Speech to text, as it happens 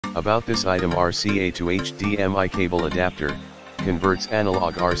About this item: RCA to HDMI cable adapter, converts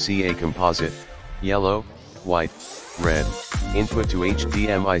analog RCA composite, yellow, white, red, input to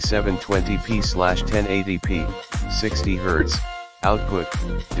HDMI 720p/1080p, 60 Hz, output,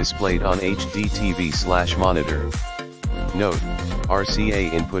 displayed on HD TV/monitor. Note: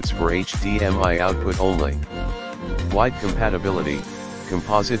 RCA inputs for HDMI output only. Wide compatibility,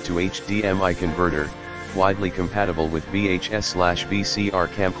 composite to HDMI converter, widely compatible with VHS/VCR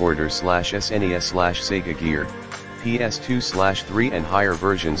camcorder/SNES/Sega gear. PS2/3 and higher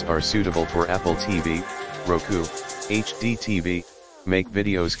versions are suitable for Apple TV, Roku, HD TV, make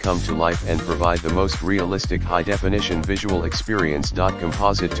videos come to life and provide the most realistic high-definition visual experience.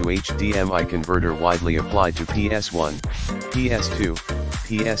 Composite to HDMI converter widely applied to PS1, PS2,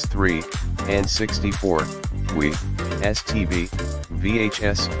 PS3, and 64, Wii, STV,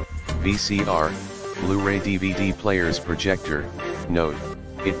 VHS, VCR, Blu-ray DVD players. Projector. Note: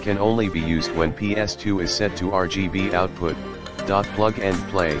 it can only be used when PS2 is set to RGB output. Plug and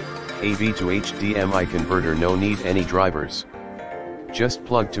play, AV to HDMI converter. No need any drivers. Just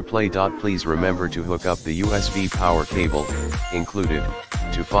plug to play. Please remember to hook up the USB power cable, included,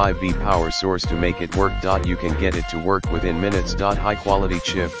 to 5V power source to make it work. You can get it to work within minutes. High quality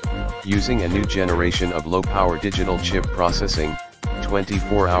chip, using a new generation of low power digital chip processing,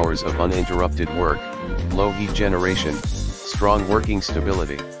 24 hours of uninterrupted work, low heat generation, strong working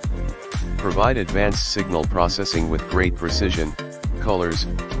stability. Provide advanced signal processing with great precision, colors,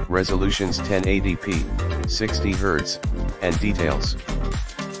 resolutions 1080p, 60 Hz, and details.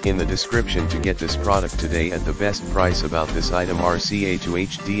 In the description to get this product today at the best price. About this item: RCA to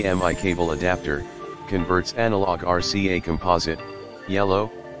HDMI cable adapter, converts analog RCA composite,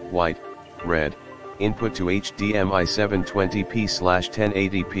 yellow, white, red, input to HDMI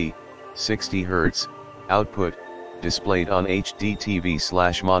 720p/1080p, 60 Hz, output, displayed on HD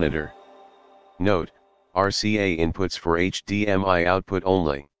TV/monitor. Note: RCA inputs for HDMI output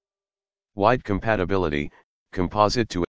only. Wide compatibility, composite to